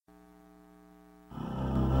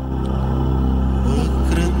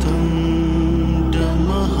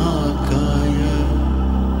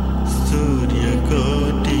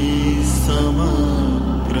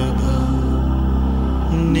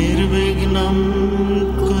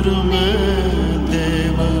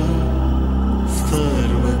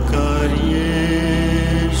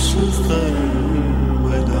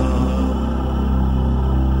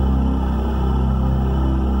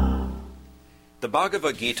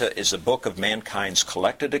Bhagavad Gita is a book of mankind's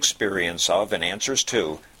collected experience of and answers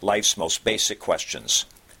to life's most basic questions.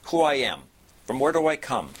 Who I am, from where do I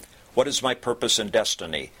come, what is my purpose and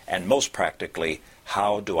destiny, and most practically,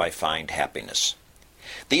 how do I find happiness?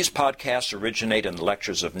 These podcasts originate in the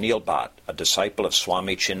lectures of Neil Bhatt, a disciple of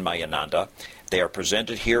Swami Chinmayananda. They are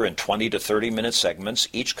presented here in 20 to 30-minute segments,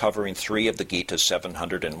 each covering 3 of the Gita's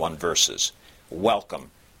 701 verses.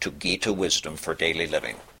 Welcome to Gita Wisdom for Daily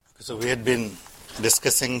Living. So we had been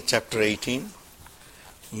discussing chapter 18,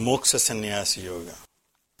 Moksha Sannyasa Yoga.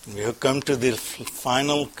 We have come to the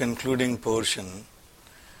final concluding portion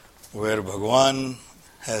where Bhagavan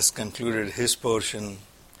has concluded his portion.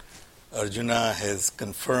 Arjuna has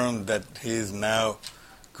confirmed that he is now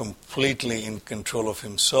completely in control of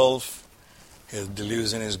himself. His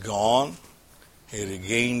delusion is gone. He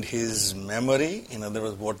regained his memory, in other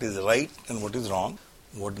words, what is right and what is wrong,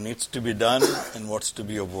 what needs to be done and what's to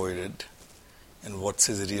be avoided, and what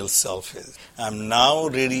his real self is. I'm now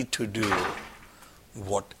ready to do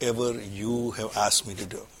whatever you have asked me to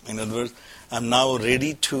do. In other words, I'm now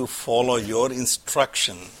ready to follow your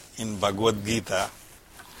instruction in Bhagavad Gita,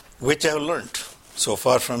 which I have learned so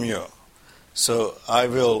far from you. So I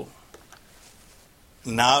will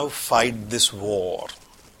now fight this war.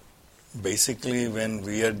 Basically, when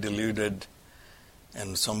we are deluded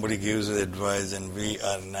and somebody gives us advice and we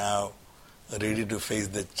are now ready to face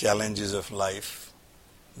the challenges of life,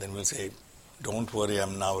 then we'll say, don't worry,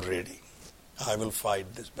 I'm now ready. I will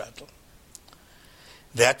fight this battle.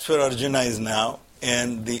 That's where Arjuna is now.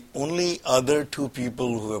 And the only other 2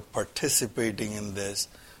 people who are participating in this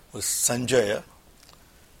was Sanjaya,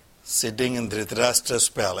 sitting in Dhritarashtra's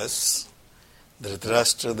palace.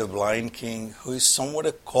 Dhritarashtra, the blind king, who is somewhat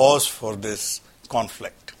a cause for this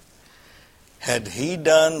conflict. Had he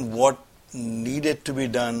done what needed to be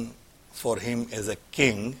done for him as a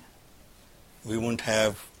king, we wouldn't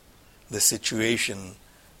have the situation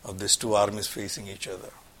of these 2 armies facing each other.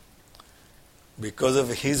 Because of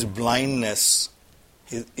his blindness,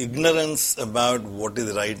 his ignorance about what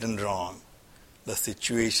is right and wrong, the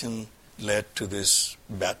situation led to this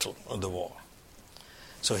battle or the war.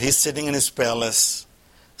 So he's sitting in his palace.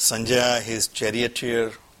 Sanjaya, his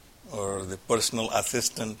charioteer or the personal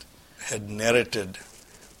assistant, had narrated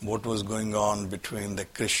what was going on between the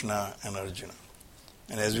Krishna and Arjuna.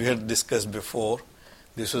 And as we had discussed before,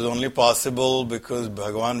 this was only possible because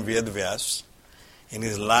Bhagavan Vyas, in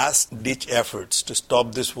his last-ditch efforts to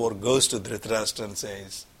stop this war, goes to Dhritarashtra and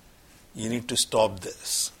says, you need to stop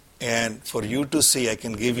this. And for you to see, I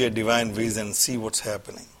can give you a divine vision, see what's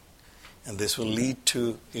happening. And this will lead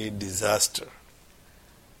to a disaster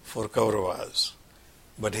for Kauravas.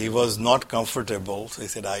 But he was not comfortable, so he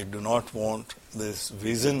said, I do not want this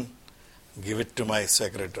vision, give it to my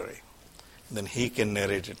secretary. Then he can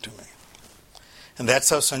narrate it to me. And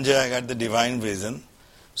that's how Sanjaya got the divine vision.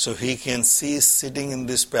 So he can see sitting in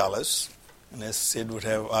this palace, and as Sid would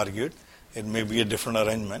have argued, it may be a different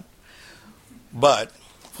arrangement. But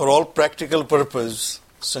for all practical purpose,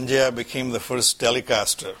 Sanjaya became the first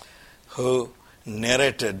telecaster who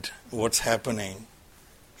narrated what's happening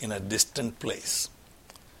in a distant place.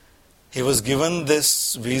 He was given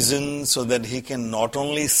this vision so that he can not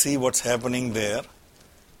only see what's happening there,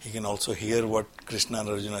 he can also hear what Krishna and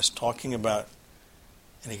Arjuna is talking about,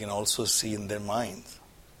 and he can also see in their minds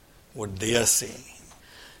what they are seeing.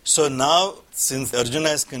 So now, since Arjuna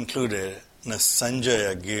has concluded, now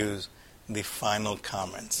Sanjaya gives the final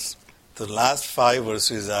comments. The last 5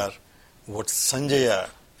 verses are what Sanjaya,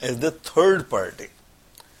 as the third party,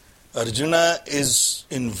 Arjuna is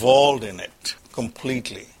involved in it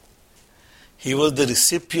completely. He was the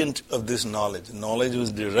recipient of this knowledge. Knowledge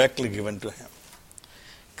was directly given to him.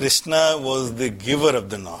 Krishna was the giver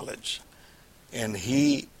of the knowledge. And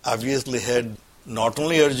he obviously had not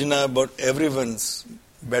only Arjuna but everyone's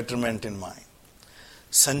betterment in mind.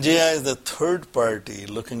 Sanjaya is the third party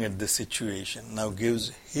looking at this situation, now gives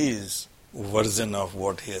his version of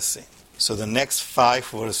what he has seen. So the next 5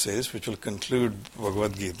 verses, which will conclude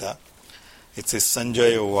Bhagavad Gita, it says,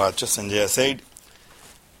 Sanjaya Uvacha, Sanjaya said,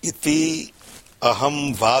 Iti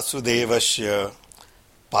aham vasudevasya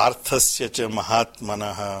parthasya cha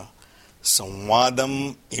mahatmanaha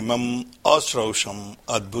samvadam imam asrausham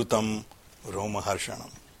adbhutam romaharshanam.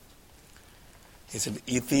 He said,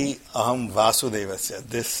 Iti aham vasudevasya.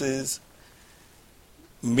 This is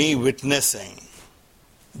me witnessing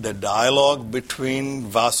the dialogue between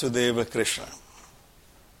Vasudeva Krishna,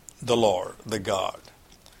 the Lord, the God.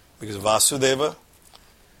 Because Vasudeva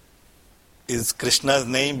is Krishna's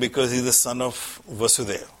name because he's the son of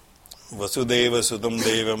Vasudeva. Vasudeva Sudam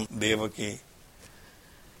Devam Devaki.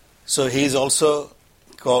 So he is also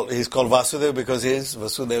he's called Vasudeva because he is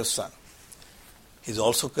Vasudeva's son. He's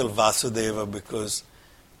also called Vasudeva because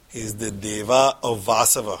he's the Deva of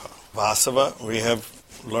Vasava. Vasava, we have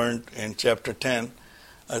learned in chapter 10,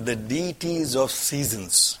 are the deities of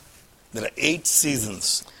seasons. There are 8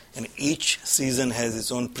 seasons, and each season has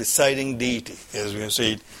its own presiding deity. As we have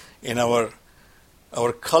said, in our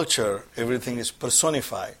culture, everything is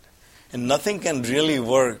personified. And nothing can really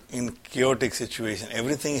work in chaotic situation.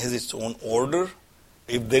 Everything has its own order.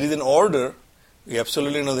 If there is an order, we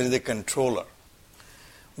absolutely know there is a controller.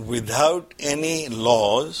 Without any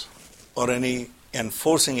laws or any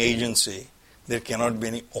enforcing agency, there cannot be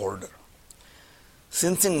any order.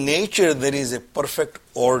 Since in nature there is a perfect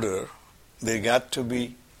order, there got to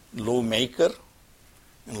be law maker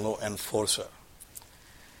and law enforcer.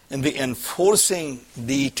 And the enforcing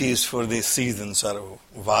deities for these seasons are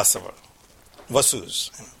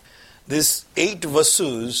Vasus. These 8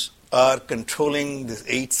 Vasus are controlling these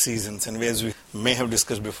 8 seasons, and as we may have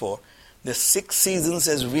discussed before, the 6 seasons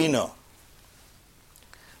as we know,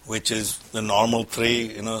 which is the normal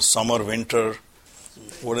 3, summer, winter,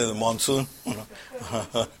 what is the monsoon?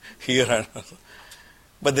 Here.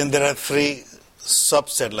 But then there are 3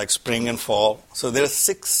 subsets like spring and fall. So there are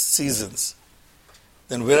 6 seasons.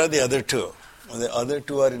 Then where are the other 2? Well, the other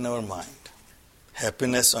 2 are in our mind.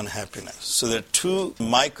 Happiness, unhappiness. So there are 2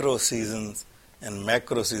 micro seasons and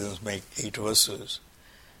macro seasons make 8 Vasus.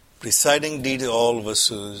 Presiding deity of all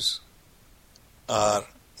Vasus are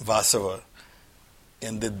Vasava,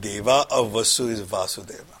 and the Deva of Vasu is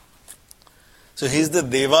Vasudeva. So he is the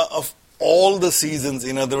Deva of all the seasons.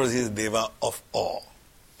 In other words, he is Deva of all.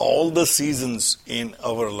 All the seasons in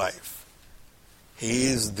our life. He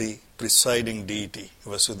is the presiding deity,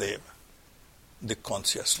 Vasudeva, the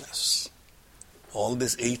consciousness. All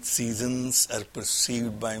these 8 seasons are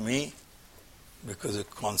perceived by me because the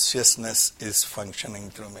consciousness is functioning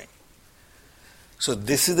through me. So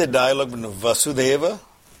this is the dialogue between Vasudeva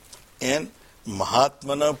and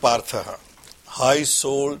Mahatmana Partha,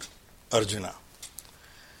 high-souled Arjuna.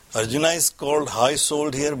 Arjuna is called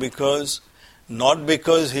high-souled here not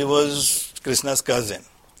because he was Krishna's cousin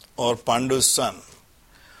or Pandu's son,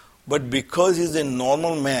 but because he is a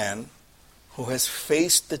normal man who has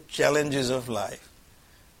faced the challenges of life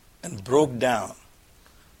and broke down,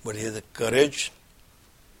 but he has the courage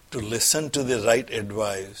to listen to the right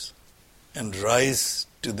advice and rise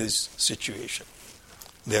to this situation.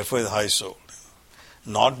 Therefore he is high-souled.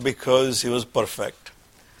 Not because he was perfect,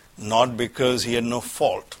 not because he had no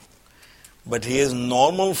fault, but he has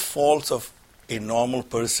normal faults of a normal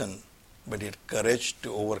person, but he had courage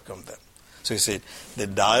to overcome them. So he said, the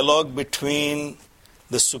dialogue between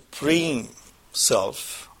the Supreme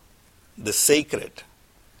Self, the sacred,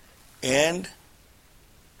 and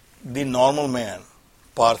the normal man,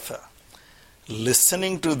 Partha.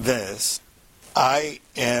 Listening to this, I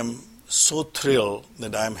am so thrilled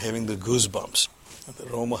that I am having the goosebumps. The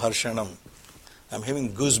Roma Harshanam. I am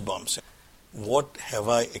having goosebumps. What have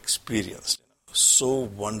I experienced? So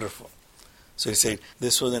wonderful. So he said,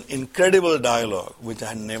 this was an incredible dialogue which I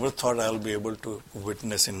had never thought I will be able to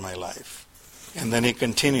witness in my life. And then he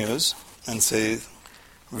continues and says,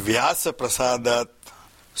 Vyasa prasadat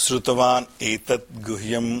srutavan etat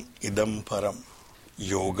guhyam idam param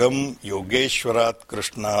yogam yogeshwarat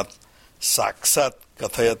krishnat saksat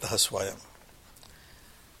kathayatah swayam.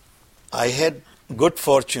 I had good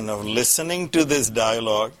fortune of listening to this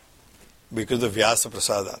dialogue because of Vyasa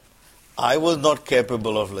prasadat. I was not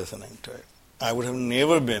capable of listening to it. I would have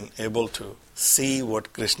never been able to see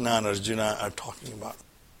what Krishna and Arjuna are talking about.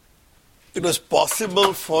 It was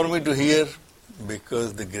possible for me to hear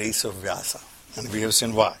because the grace of Vyasa. And we have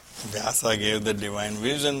seen why. Vyasa gave the divine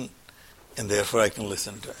vision, and therefore I can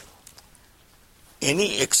listen to it.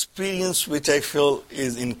 Any experience which I feel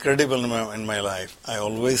is incredible in my life, I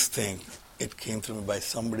always think it came through me by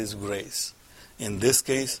somebody's grace. In this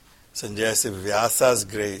case, Sanjaya said, Vyasa's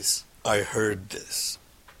grace, I heard this.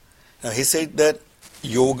 Now he said that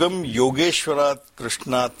Yogam Yogeshwarat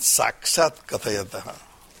Krishnat Sakshat Kathayataha.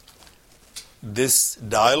 This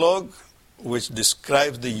dialogue which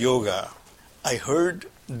describes the yoga, I heard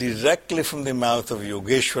directly from the mouth of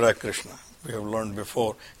Yogeshwara Krishna. We have learned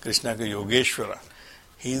before, Krishna is Yogeshwara.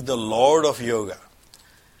 He is the Lord of Yoga.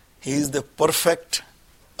 He is the perfect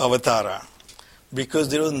avatara because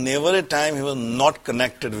there was never a time he was not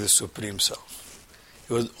connected with the Supreme Self.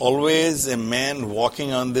 He was always a man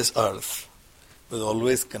walking on this earth. He was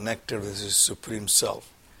always connected with his Supreme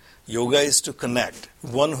Self. Yoga is to connect.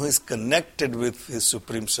 One who is connected with his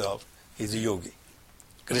Supreme Self is a yogi.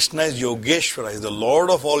 Krishna is Yogeshwara, he is the Lord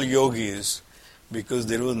of all yogis because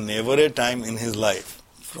there was never a time in his life,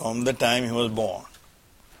 from the time he was born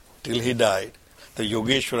till he died, the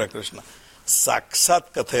Yogeshwara Krishna,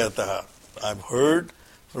 Saksat Kathayataha. I've heard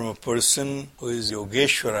from a person who is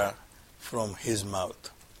Yogeshwara from his mouth.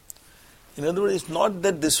 In other words, it's not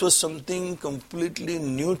that this was something completely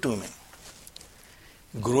new to me.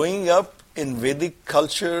 Growing up in Vedic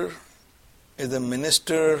culture as a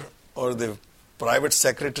minister or the private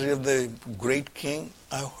secretary of the great king,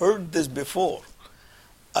 I heard this before.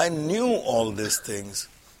 I knew all these things,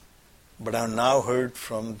 but I've now heard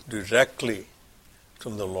directly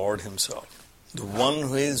from the Lord himself, the one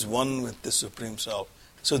who is one with the Supreme Self.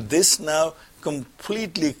 So this now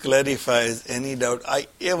completely clarifies any doubt I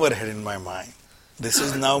ever had in my mind. This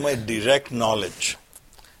is now my direct knowledge.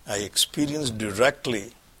 I experience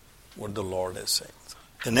directly what the Lord is saying.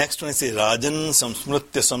 The next one is Rajan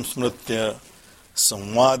Samsmritya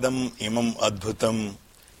Samvadam Imam Adbhutam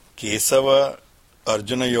Kesava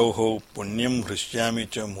Arjunayoho Punyam Hrishyami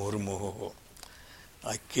Cha Murmuho.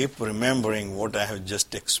 I keep remembering what I have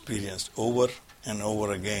just experienced over and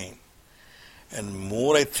over again. And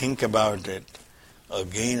more I think about it,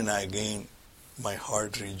 again and again, my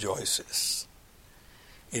heart rejoices.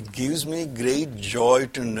 It gives me great joy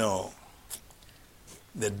to know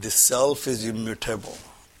that the self is immutable,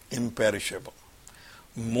 imperishable.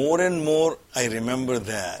 More and more I remember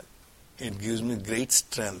that, it gives me great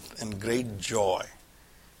strength and great joy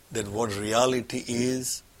that what reality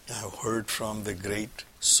is, I have heard from the great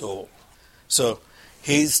soul. So,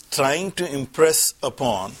 he is trying to impress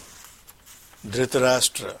upon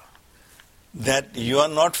Dhritarashtra that you are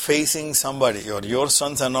not facing somebody, or your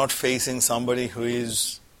sons are not facing somebody who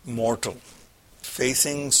is mortal,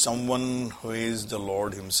 facing someone who is the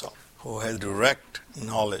Lord himself, who has direct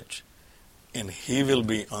knowledge, and he will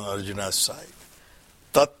be on Arjuna's side.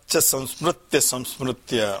 Tatcha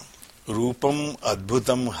samsmritya rupam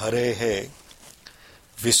adbhutam harehe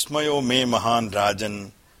vismayo me mahan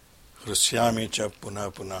rajan hrishyami cha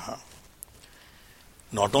punah punaha.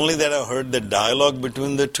 Not only that I heard the dialogue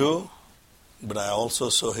between the two, but I also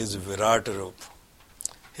saw his Virat Rup,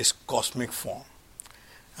 his cosmic form.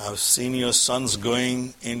 I have seen your sons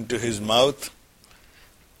going into his mouth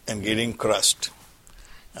and getting crushed.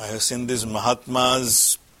 I have seen these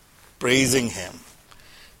Mahatmas praising him,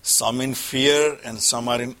 some in fear and some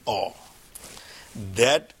are in awe.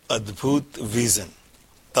 That Adbhut vision,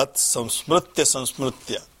 Tat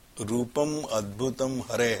Samsmritya Rupam Adbhutam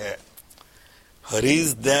Harehe. Hari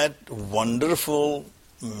is that wonderful,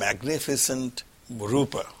 magnificent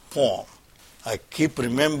Rupa, form. I keep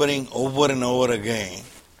remembering over and over again,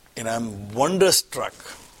 and I'm wonderstruck.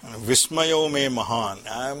 Vismayo me mahan.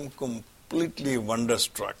 I'm completely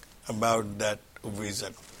wonderstruck about that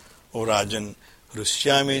vision. O Rajan,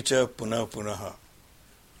 Hrishyami cha punah punaha.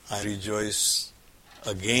 I rejoice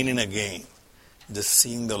again and again, just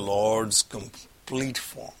seeing the Lord's complete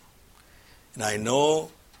form. And I know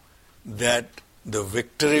that the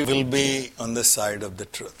victory will be on the side of the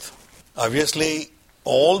truth. Obviously,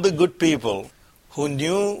 all the good people who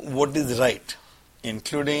knew what is right,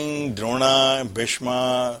 including Drona,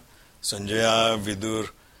 Bhishma, Sanjaya, Vidur,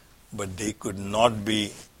 but they could not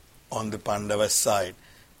be on the Pandava's side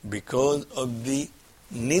because of the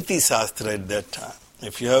Niti Shastra at that time.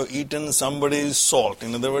 If you have eaten somebody's salt,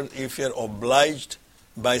 in other words, if you are obliged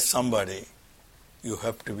by somebody, you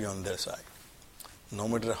have to be on their side, no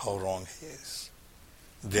matter how wrong he is.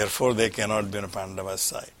 Therefore, they cannot be on Pandava's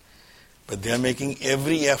side. But they are making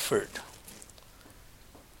every effort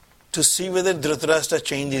to see whether Dhritarashtra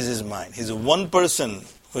changes his mind. He's one person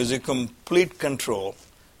who has a complete control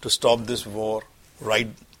to stop this war right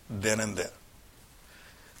then and there.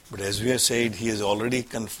 But as we have said, he has already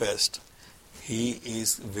confessed. He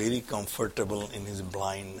is very comfortable in his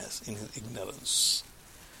blindness, in his ignorance.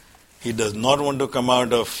 He does not want to come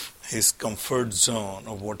out of his comfort zone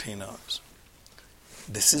of what he knows.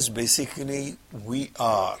 This is basically, we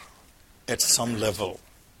are at some level.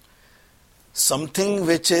 Something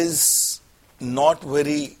which is not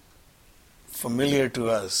very familiar to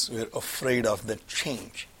us, we're afraid of that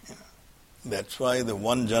change. That's why the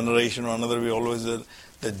one generation or another, we always have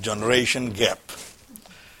the generation gap.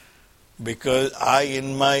 Because I,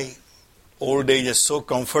 in my old age, is so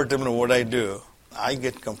comfortable in what I do, I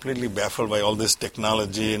get completely baffled by all this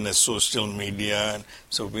technology and the social media. And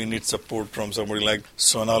so we need support from somebody like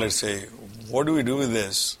Sonal. Let's say, what do we do with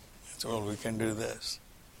this? I say, well, we can do this.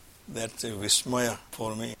 That's a vismaya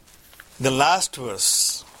for me. The last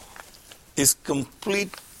verse is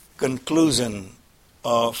complete conclusion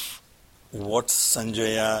of what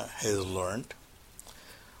Sanjaya has learned.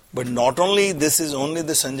 But not only this is only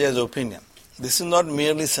the Sanjaya's opinion. This is not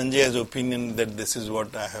merely Sanjaya's opinion that this is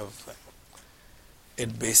what I have.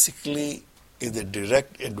 It basically is a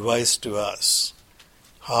direct advice to us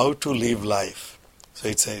how to live life. So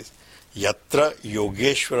it says, Yatra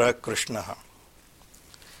Yogeshwara Krishnaha,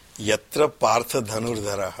 Yatra Partha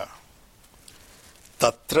Dhanurdharaha,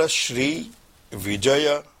 Tatra Shri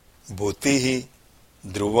Vijaya Bhutihi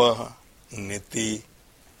Dhruvaha Niti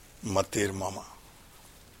Matir Mama.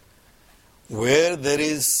 Where there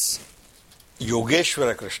is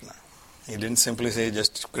Yogeshwara Krishna, he didn't simply say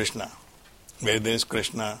just Krishna. Where there is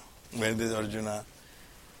Krishna, where there is Arjuna,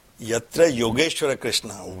 Yatra Yogeshwara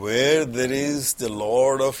Krishna, where there is the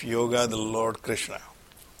Lord of Yoga, the Lord Krishna.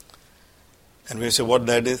 And we say what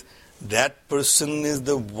that is. That person is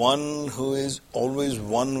the one who is always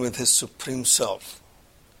one with his Supreme Self.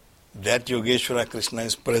 That Yogeshwara Krishna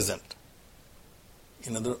is present.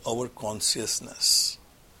 In other words, our consciousness.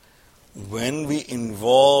 When we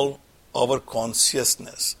involve our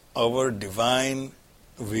consciousness, our divine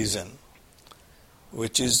vision,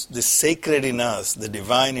 which is the sacred in us, the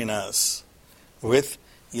divine in us, with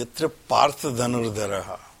Yatra Partha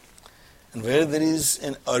Dhanurdharaha, and where there is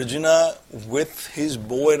an Arjuna with his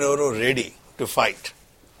bow and arrow ready to fight,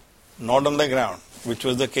 not on the ground, which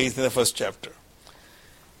was the case in the first chapter.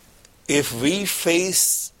 If we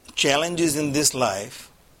face challenges in this life,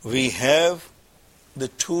 we have the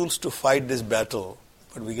tools to fight this battle,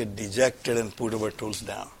 but we get dejected and put our tools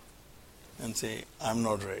down and say, I'm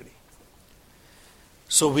not ready.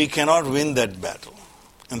 So we cannot win that battle,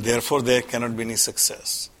 and therefore there cannot be any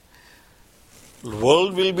success. The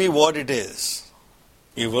world will be what it is.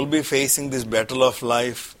 You will be facing this battle of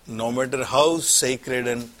life no matter how sacred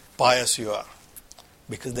and pious you are,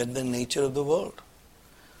 because that's the nature of the world.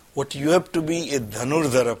 What you have to be a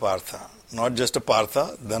Dhanurdhara Partha, not just a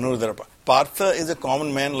Partha, Dhanurdhara Partha. Partha is a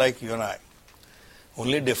common man like you and I.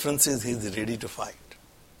 Only difference is he is ready to fight.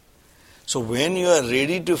 So when you are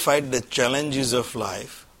ready to fight the challenges of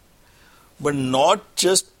life, but not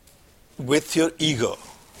just with your ego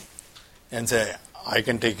and say, I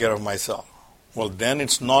can take care of myself. Well, then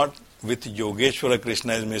it's not with Yogeshwara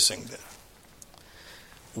Krishna is missing there.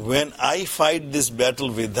 When I fight this battle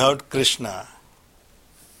without Krishna,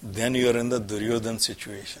 then you are in the Duryodhana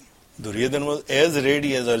situation. Duryodhana was as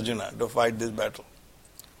ready as Arjuna to fight this battle,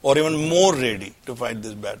 or even more ready to fight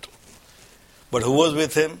this battle. But who was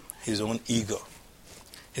with him? His own ego.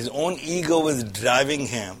 His own ego was driving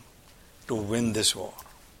him to win this war.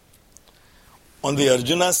 On the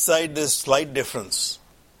Arjuna's side, there's slight difference.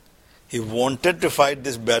 He wanted to fight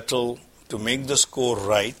this battle to make the score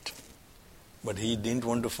right, but he didn't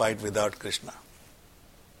want to fight without Krishna.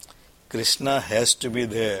 Krishna has to be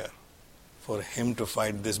there for him to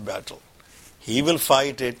fight this battle. He will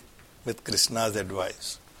fight it with Krishna's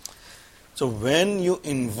advice. So when you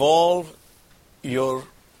involve your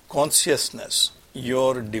consciousness,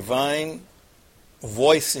 your divine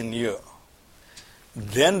voice in you,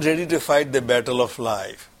 then ready to fight the battle of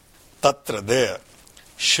life, Tatra, there,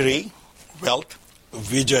 Shri, wealth,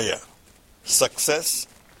 Vijaya, success,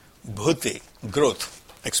 Bhuti, growth,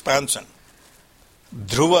 expansion,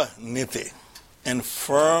 Dhruva, Niti, and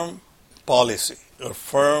firm policy or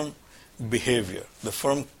firm behavior, the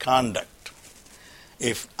firm conduct.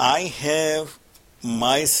 If I have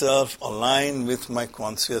myself aligned with my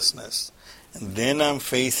consciousness, and then I'm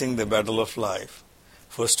facing the battle of life,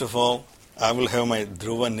 first of all, I will have my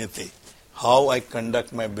Dhruva Niti. How I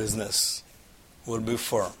conduct my business will be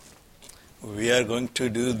firm. We are going to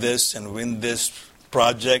do this and win this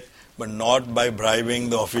project, but not by bribing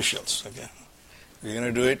the officials. Okay? We're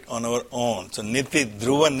going to do it on our own. So Niti,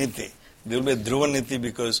 Dhruva Niti. There will be a Dhruva Niti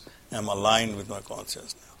because I'm aligned with my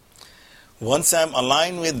consciousness. Once I'm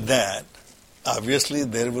aligned with that, obviously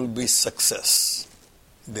there will be success.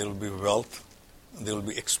 There will be wealth. There will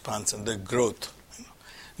be expansion, the growth.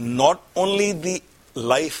 Not only the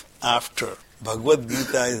life after. Bhagavad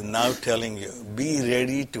Gita is now telling you, be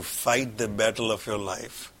ready to fight the battle of your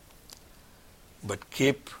life. But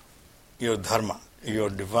keep your dharma, your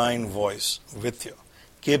divine voice with you.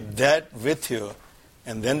 Keep that with you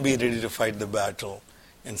and then be ready to fight the battle,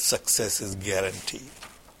 and success is guaranteed.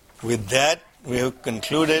 With that, we have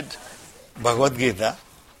concluded Bhagavad Gita.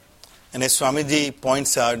 And as Swamiji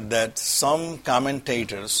points out that some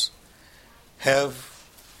commentators have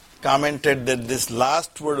commented that this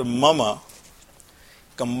last word mama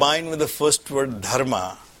combined with the first word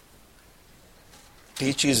dharma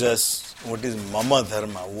teaches us what is mama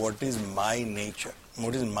dharma, what is my nature,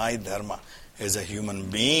 what is my dharma as a human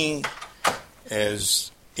being,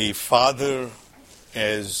 as a father,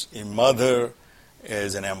 as a mother,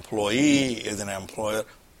 as an employee, as an employer.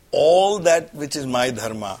 All that which is my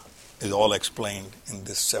dharma is all explained in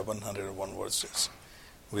this 701 verses.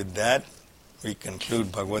 With that, we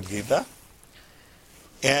conclude Bhagavad Gita.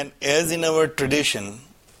 And as in our tradition,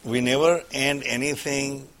 we never end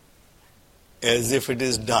anything as if it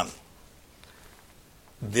is done.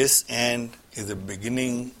 This end is the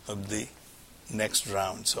beginning of the next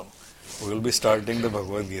round. So we will be starting the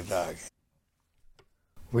Bhagavad Gita again.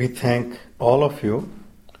 We thank all of you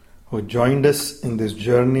who joined us in this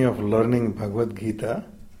journey of learning Bhagavad Gita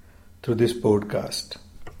through this podcast.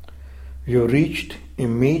 We have reached a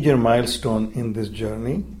major milestone in this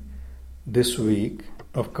journey this week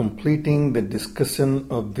of completing the discussion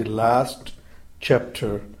of the last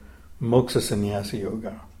chapter, Moksha Sannyasa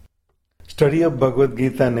Yoga. Study of Bhagavad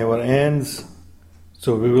Gita never ends,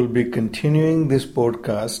 so we will be continuing this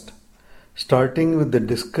podcast starting with the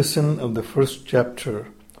discussion of the first chapter,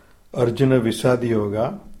 Arjuna Visadi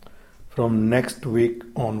Yoga, from next week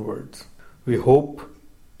onwards. We hope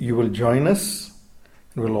you will join us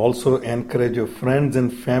and will also encourage your friends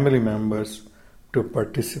and family members to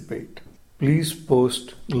participate. Please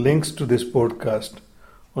post links to this podcast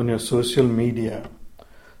on your social media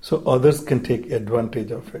so others can take advantage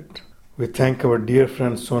of it. We thank our dear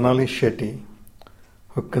friend Sonali Shetty,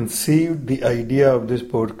 who conceived the idea of this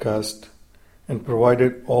podcast and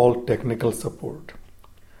provided all technical support.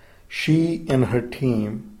 She and her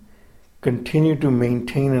team continue to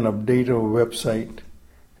maintain and update our website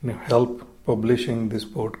and help publishing this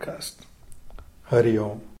podcast. Hari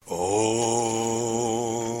Om. Om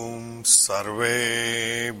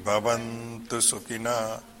Sarve Bhavantu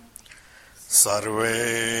Sukhina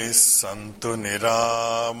Sarve Santu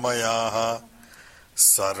Niramayaha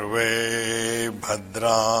Sarve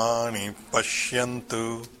Bhadrani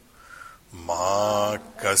Pashyantu Ma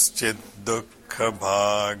Kaschid Dukkha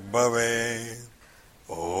Bhag Bhave.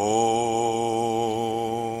 Om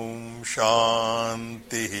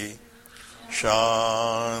Shanti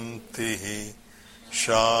Shanti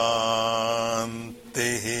Shanti.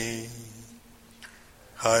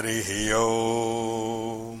 Hari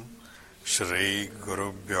Om. Shri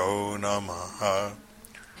Gurubhyo Namaha.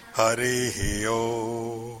 Hari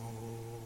Om.